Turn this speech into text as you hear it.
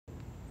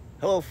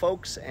Hello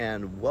folks,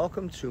 and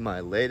welcome to my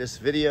latest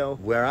video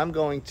where I'm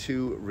going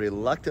to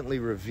reluctantly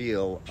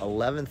reveal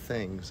 11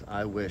 things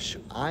I wish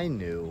I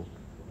knew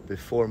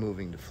before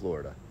moving to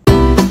Florida.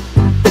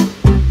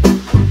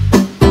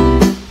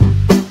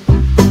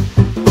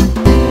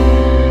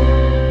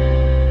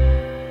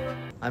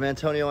 I'm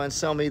Antonio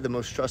Anselmi, the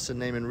most trusted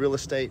name in real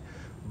estate.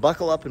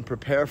 Buckle up and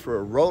prepare for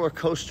a roller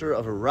coaster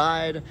of a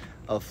ride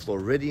of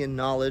Floridian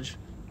knowledge.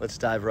 Let's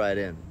dive right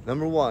in.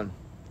 Number one,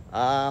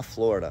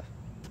 Florida.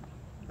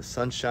 The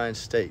Sunshine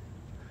State.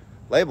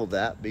 Labeled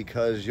that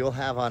because you'll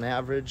have on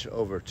average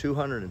over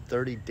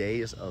 230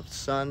 days of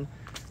sun,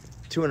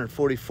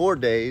 244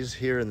 days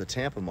here in the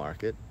Tampa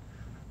market,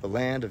 the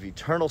land of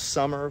eternal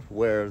summer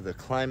where the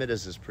climate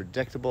is as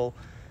predictable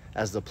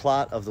as the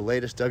plot of the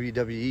latest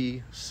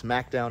WWE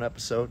SmackDown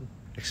episode.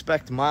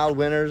 Expect mild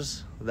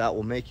winters that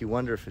will make you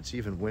wonder if it's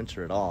even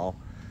winter at all,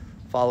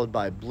 followed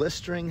by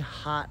blistering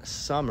hot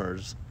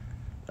summers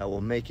that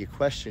will make you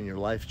question your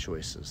life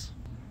choices.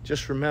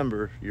 Just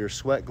remember, your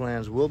sweat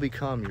glands will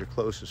become your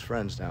closest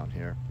friends down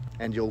here,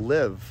 and you'll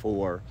live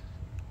for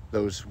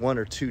those 1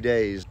 or 2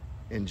 days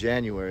in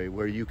January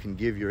where you can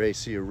give your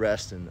AC a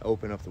rest and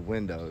open up the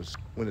windows.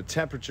 When the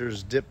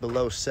temperatures dip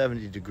below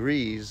 70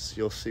 degrees,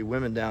 you'll see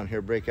women down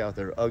here break out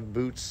their Ugg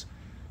boots,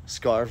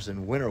 scarves,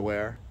 and winter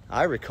wear.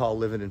 I recall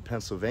living in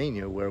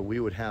Pennsylvania where we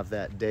would have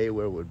that day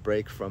where it would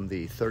break from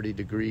the 30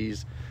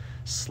 degrees,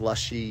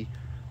 slushy,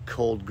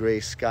 cold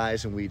gray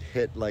skies, and we'd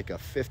hit like a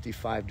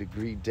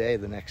 55-degree day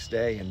the next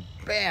day, and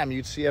bam,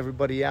 you'd see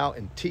everybody out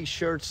in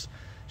t-shirts,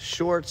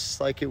 shorts,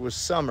 like it was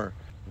summer.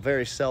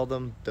 Very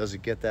seldom does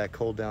it get that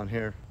cold down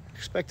here.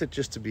 Expect it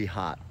just to be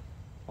hot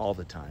all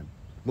the time.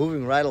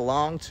 Moving right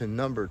along to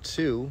number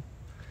 2,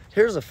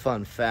 here's a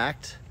fun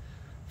fact.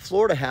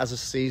 Florida has a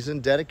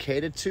season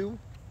dedicated to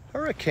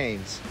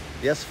hurricanes.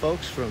 Yes,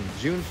 folks, from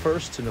June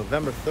 1st to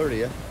November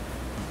 30th,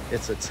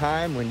 it's a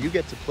time when you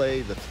get to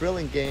play the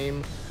thrilling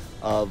game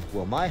of,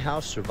 will my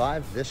house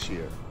survive this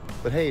year?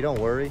 But hey, don't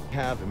worry, we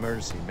have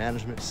emergency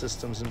management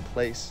systems in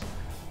place.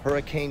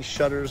 Hurricane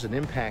shutters and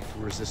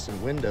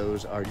impact-resistant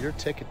windows are your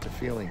ticket to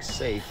feeling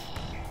safe.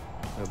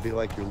 It'll be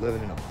like you're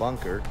living in a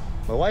bunker.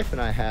 My wife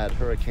and I had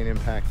hurricane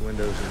impact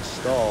windows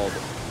installed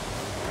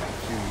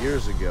a few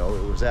years ago.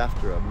 It was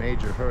after a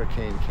major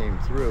hurricane came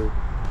through,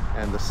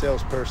 and the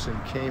salesperson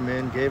came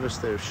in, gave us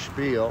their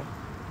spiel,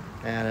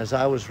 and as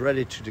I was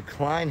ready to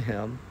decline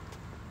him,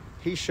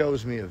 he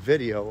shows me a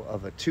video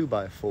of a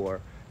 2x4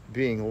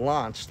 being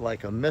launched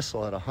like a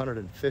missile at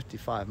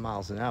 155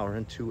 miles an hour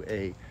into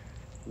a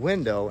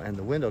window, and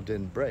the window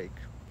didn't break.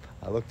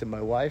 I looked at my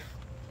wife,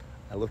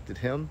 I looked at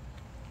him,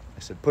 I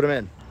said, put them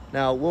in.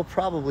 Now, we'll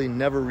probably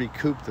never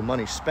recoup the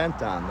money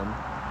spent on them,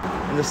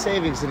 and the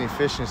savings and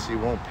efficiency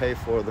won't pay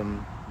for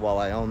them while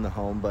I own the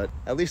home, but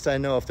at least I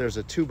know if there's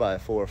a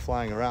 2x4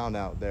 flying around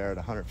out there at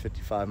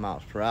 155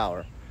 miles per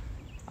hour,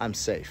 I'm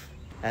safe.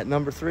 At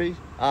number 3,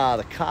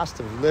 the cost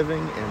of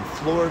living in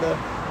Florida,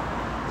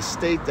 the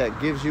state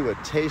that gives you a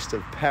taste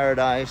of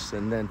paradise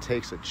and then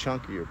takes a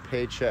chunk of your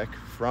paycheck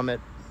from it.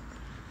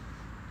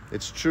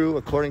 It's true,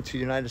 according to the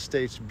United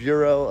States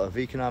Bureau of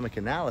Economic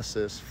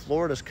Analysis,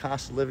 Florida's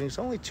cost of living is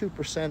only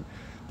 2%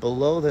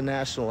 below the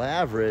national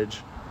average,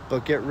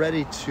 but get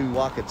ready to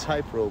walk a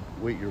tightrope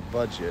with your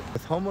budget.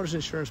 With homeowners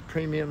insurance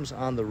premiums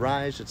on the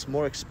rise, it's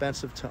more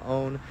expensive to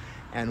own,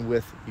 and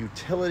with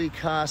utility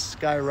costs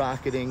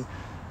skyrocketing,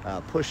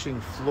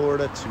 pushing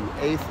Florida to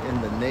 8th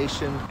in the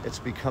nation, it's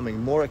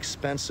becoming more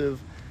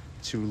expensive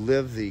to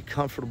live the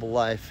comfortable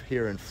life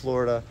here in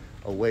Florida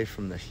away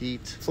from the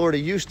heat. Florida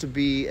used to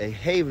be a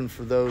haven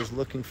for those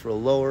looking for a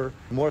lower,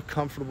 more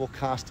comfortable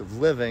cost of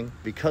living.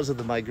 Because of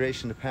the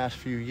migration the past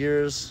few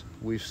years,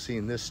 we've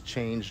seen this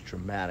change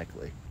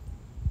dramatically.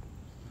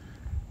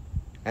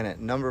 And at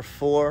number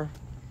 4,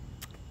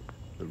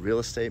 the real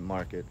estate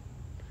market.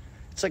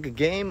 It's like a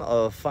game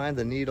of find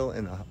the needle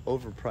in an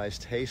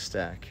overpriced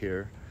haystack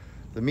here.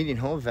 The median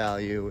home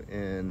value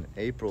in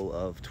April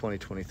of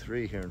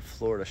 2023 here in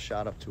Florida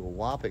shot up to a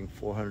whopping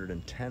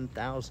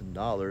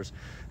 $410,000.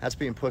 That's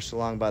being pushed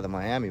along by the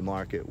Miami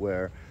market,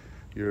 where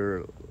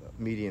your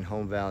median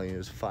home value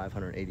is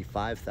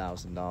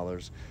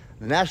 $585,000.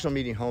 The national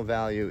median home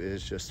value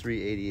is just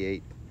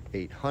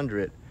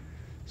 $388,800.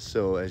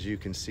 So as you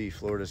can see,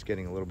 Florida's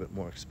getting a little bit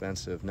more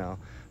expensive. Now,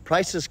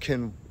 prices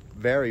can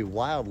vary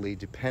wildly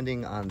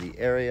depending on the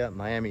area.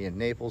 Miami and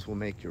Naples will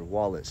make your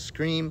wallet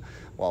scream,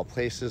 while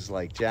places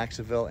like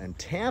Jacksonville and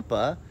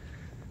Tampa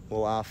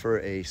will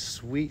offer a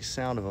sweet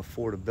sound of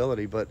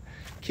affordability. But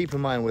keep in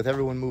mind, with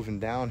everyone moving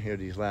down here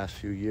these last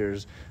few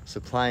years,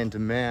 supply and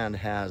demand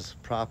has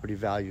property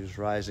values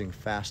rising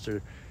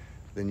faster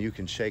than you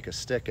can shake a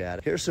stick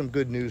at. Here's some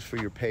good news for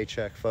your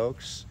paycheck,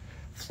 folks.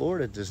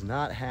 Florida does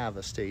not have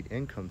a state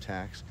income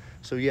tax.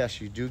 So yes,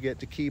 you do get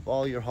to keep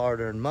all your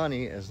hard-earned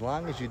money as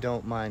long as you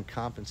don't mind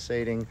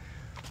compensating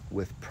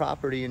with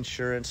property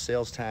insurance,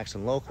 sales tax,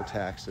 and local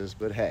taxes.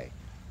 But hey,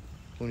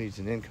 who needs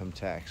an income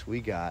tax?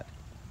 We got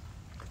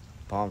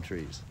palm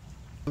trees.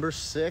 Number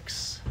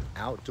 6,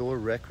 outdoor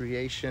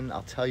recreation.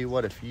 I'll tell you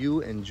what, if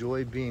you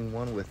enjoy being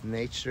one with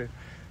nature,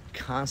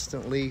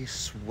 constantly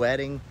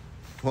sweating,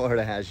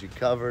 Florida has you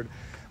covered.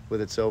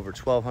 With its over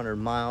 1,200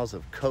 miles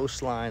of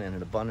coastline and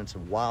an abundance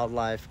of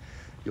wildlife,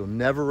 you'll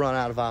never run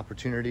out of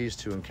opportunities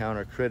to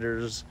encounter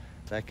critters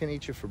that can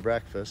eat you for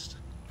breakfast.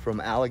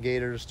 From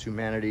alligators to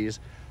manatees,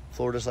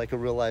 Florida's like a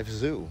real-life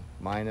zoo,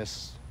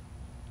 minus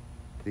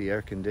the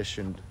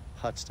air-conditioned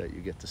huts that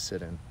you get to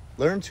sit in.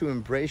 Learn to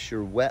embrace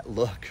your wet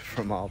look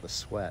from all the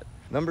sweat.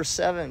 Number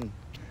 7,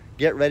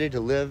 get ready to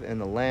live in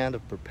the land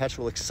of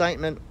perpetual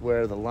excitement,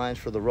 where the lines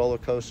for the roller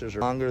coasters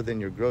are longer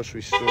than your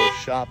grocery store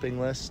shopping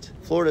list.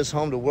 Florida is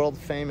home to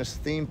world-famous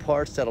theme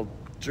parks that'll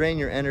drain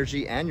your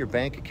energy and your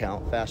bank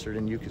account faster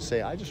than you could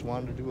say, I just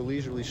wanted to do a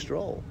leisurely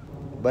stroll.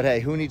 But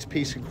hey, who needs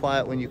peace and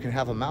quiet when you can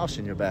have a mouse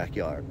in your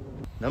backyard?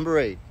 Number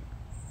 8,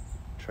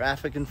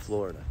 traffic in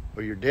Florida,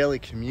 where your daily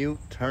commute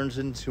turns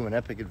into an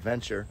epic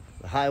adventure.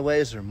 The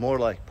highways are more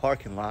like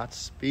parking lots,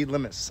 speed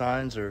limit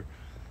signs are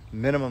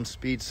minimum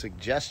speed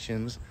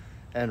suggestions,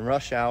 and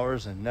rush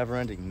hours a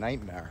never-ending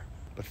nightmare.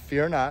 But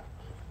fear not,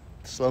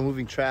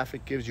 slow-moving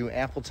traffic gives you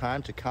ample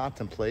time to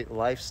contemplate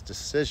life's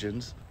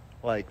decisions,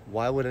 like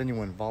why would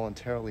anyone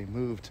voluntarily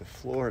move to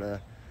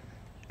Florida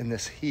in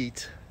this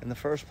heat in the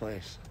first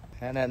place?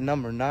 And at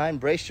number 9,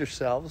 brace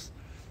yourselves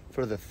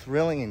for the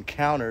thrilling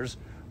encounters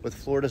with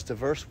Florida's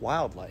diverse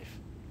wildlife.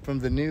 From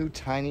the new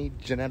tiny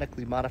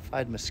genetically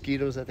modified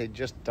mosquitoes that they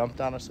just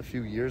dumped on us a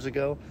few years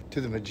ago,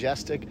 to the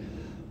majestic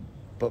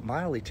but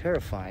mildly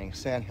terrifying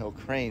sandhill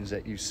cranes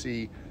that you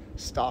see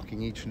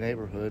stalking each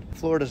neighborhood,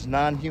 Florida's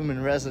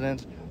non-human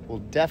resident will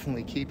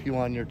definitely keep you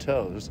on your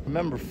toes.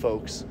 Remember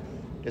folks,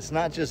 it's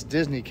not just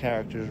Disney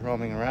characters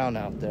roaming around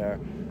out there,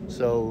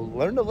 so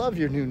learn to love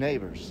your new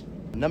neighbors.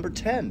 Number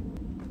 10,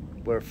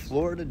 where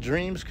Florida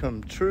dreams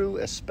come true,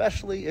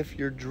 especially if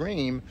your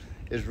dream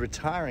is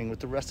retiring with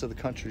the rest of the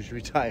country's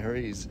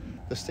retirees.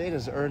 The state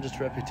has earned its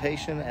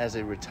reputation as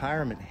a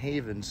retirement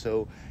haven,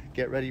 so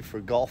get ready for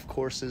golf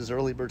courses,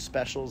 early bird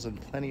specials, and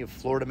plenty of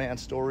Florida man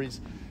stories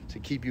to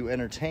keep you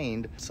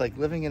entertained. It's like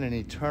living in an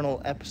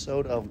eternal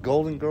episode of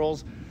Golden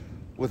Girls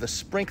with a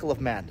sprinkle of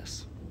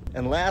madness.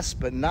 And last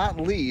but not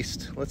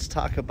least, let's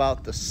talk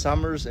about the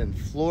summers in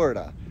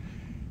Florida.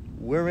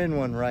 We're in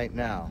one right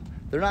now.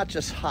 They're not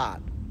just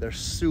hot, they're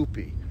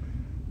soupy.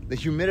 The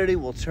humidity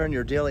will turn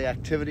your daily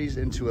activities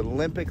into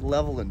Olympic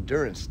level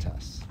endurance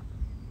tests.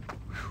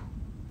 Whew.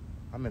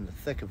 I'm in the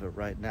thick of it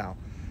right now.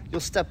 You'll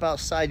step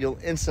outside, you'll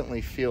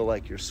instantly feel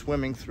like you're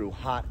swimming through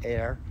hot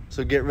air.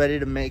 So get ready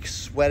to make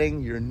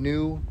sweating your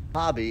new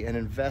hobby and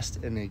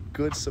invest in a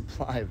good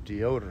supply of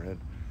deodorant,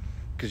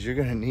 because you're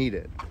gonna need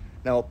it.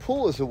 Now, a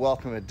pool is a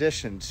welcome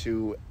addition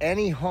to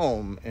any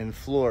home in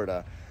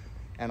Florida.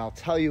 And I'll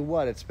tell you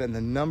what, it's been the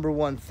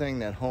 #1 thing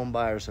that home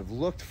buyers have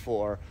looked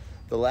for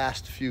the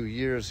last few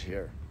years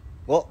here.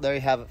 Well, there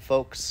you have it,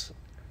 folks.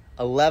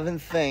 11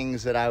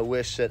 things that I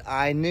wish that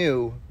I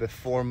knew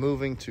before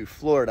moving to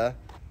Florida.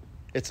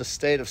 It's a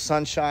state of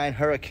sunshine,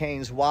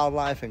 hurricanes,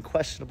 wildlife, and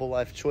questionable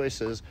life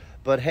choices.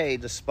 But hey,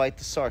 despite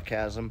the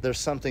sarcasm, there's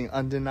something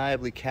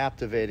undeniably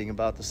captivating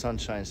about the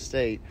Sunshine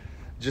State.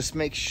 Just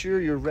make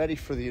sure you're ready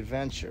for the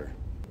adventure.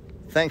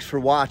 Thanks for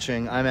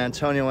watching. I'm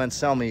Antonio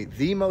Anselmi,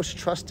 the most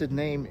trusted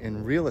name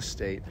in real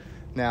estate.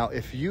 Now,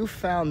 if you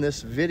found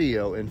this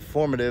video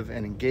informative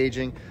and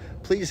engaging,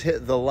 please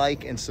hit the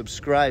like and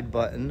subscribe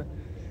button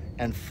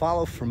and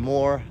follow for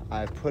more.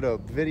 I put a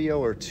video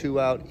or 2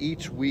 out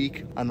each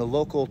week on the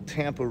local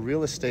Tampa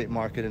real estate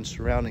market and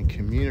surrounding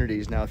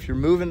communities. Now, if you're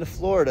moving to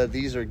Florida,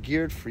 these are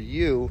geared for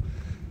you.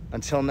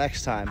 Until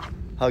next time,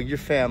 hug your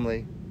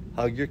family,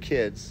 hug your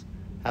kids.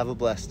 Have a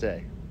blessed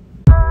day.